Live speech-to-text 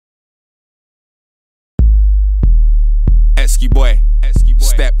boy.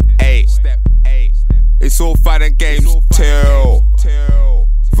 Step 8. It's all fun and games till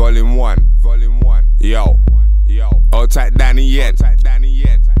Volume 1. Yo. Old tight Danny Yen.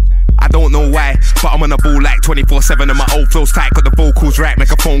 I don't know why, but I'm on a ball like 24/7 and my old flow's tight. Got the vocals right,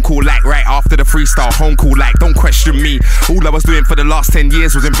 make a phone call like right after the freestyle. Home call like, don't question me. All I was doing for the last 10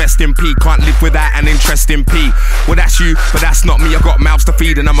 years was invest in P. Can't live without an interest in P. Well, that's you, but that's not me. I got mouths to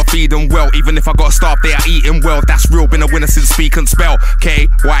feed and I'ma feed them well. Even if I got starved, they are eating well. That's real, been a winner since speak and spell.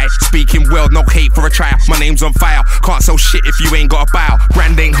 K-Y, speaking well, no hate for a trial. My name's on fire, can't sell shit if you ain't got a bow.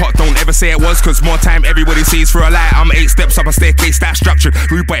 Brand ain't hot, don't ever say it was, cause more time everybody sees for a lie. I'm 8 steps up a staircase that's structured.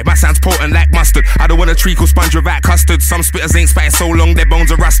 Rude boy, my sound's potent like mustard. I don't want a treacle sponge without custard. Some spitters ain't spitting so long their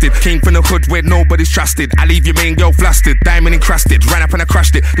bones are rusted. King from the hood where nobody's trusted. I leave your main girl flustered, diamond encrusted. Ran up and I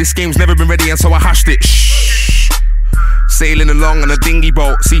crushed it. This game's never been ready and so I hushed it. Shh. Sailing along on a dinghy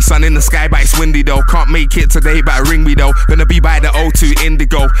boat. See sun in the sky but it's windy though. Can't make it today but ring me though. Gonna be by the O2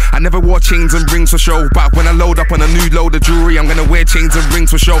 Indigo. I never wore chains and rings for show, but when I load up on a new load of jewelry, I'm gonna wear chains and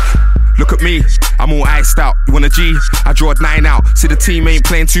rings for show. Look at me, I'm all iced out. You want a G? I drawed 9 out. See the team ain't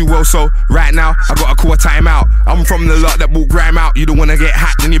playing too well, so right now I got a call a timeout. I'm from the lot that bought Grime out. You don't wanna get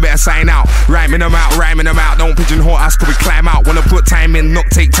hacked, then you better sign out. Rhyming them out. Don't pigeonhole us, cause we climb out. Wanna put time in, not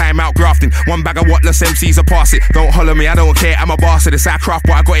take time out. Grafting, one bag of whatless MCs are pass it. Don't holler me, I don't care, I'm a bastard. It's our craft,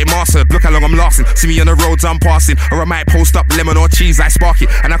 but I got it mastered. Look how long I'm lasting. See me on the roads I'm passing, or I might post up lemon or cheese like spark it.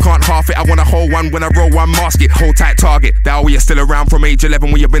 And I can't half it, I want a whole one when I roll one mask it. Hold tight target, that way you're still around from age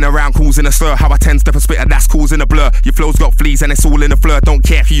 11 when you've been around, calls in a slur. How I 10-step a spitter, that's causing a blur. Your flow's got fleas and it's all in a fleur. Don't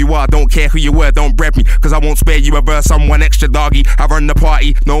care who you are, don't care who you were. Don't bread me, cause I won't spare you a verse. I'm one extra doggy, I run the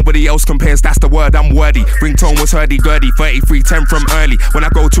party. Nobody else compares, that's the word, I'm worthy. Ringtone was hurdy-gurdy, 3310 from early. When I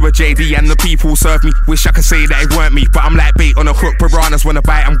go to a JD and the people serve me, wish I could say that it weren't me, but I'm like bait on a hook. Piranhas wanna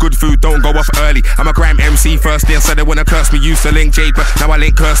bite, I'm good food, don't go off early. I'm a Grime MC first, they said they wanna curse me. Used to link Jade, but now I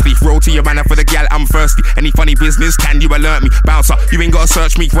link Kirsty. Roll to your manner for the gal, I'm thirsty. Any funny business, can you alert me? Bouncer, you ain't gotta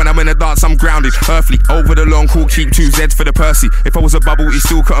search me. When I'm in a dance, I'm grounded. Earthly, over the long haul, keep 2 Z's for the Percy. If I was a bubble, he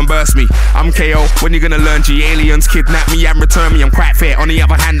still couldn't burst me. I'm KO, when you gonna learn G? Aliens kidnap me and return me, I'm quite fair. On the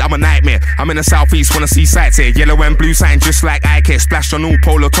other hand, I'm a nightmare. I'm in the southeast, wanna see sights here. Yellow and blue sign, just like I care. Splashed on all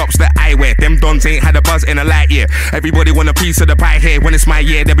polo tops that I wear. Them dons ain't had a buzz in a light year. Everybody want a piece of the pie here. When it's my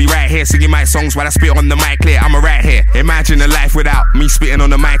year, they'll be right here singing my songs while I spit on the mic clear. I'm a right here. Imagine a life without me spitting on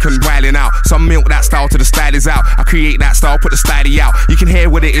the mic and wilding out. Some milk that style till the style is out. I create that style, put the styley out. You can hear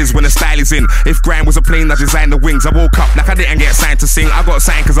what it is when the style is in. If Grime was a plane, I designed the wings. I woke up like I didn't get signed to sing. I got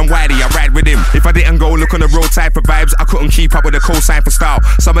signed cause I'm Wiley, I ride with him. If I didn't go look on the roadside for vibes, I couldn't keep up with the cosign for style.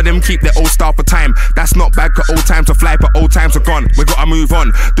 Some of them keep their old style for time. That's not bad, cause old times are fly, but old times are gone. We gotta move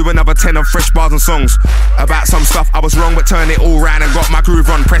on, do another 10 of fresh bars and songs. About some stuff I was wrong, but turn it all round and got my groove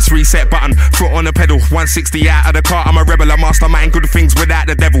on. Press reset button, foot on the pedal, 160 out of the car. I'm a rebel, I mastermind good things without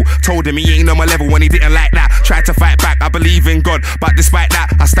the devil. Told him he ain't on my level when he didn't like that. Tried to fight back, I believe in God, but despite that,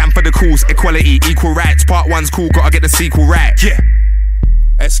 I stand for the cause. Equality, equal rights, part 1's cool, gotta get the sequel right. Yeah.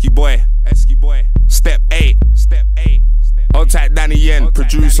 Esky boy. Step 8. Old tight Danny Yen,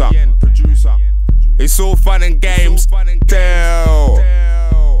 producer. It's all fun and games. Tell.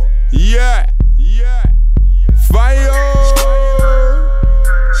 Yeah. Fire.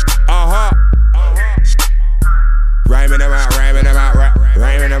 Rhyming them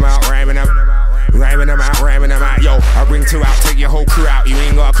out. Yo, I bring 2 out, take your whole crew out. You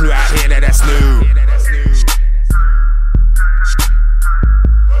ain't got a clue out here that that's new.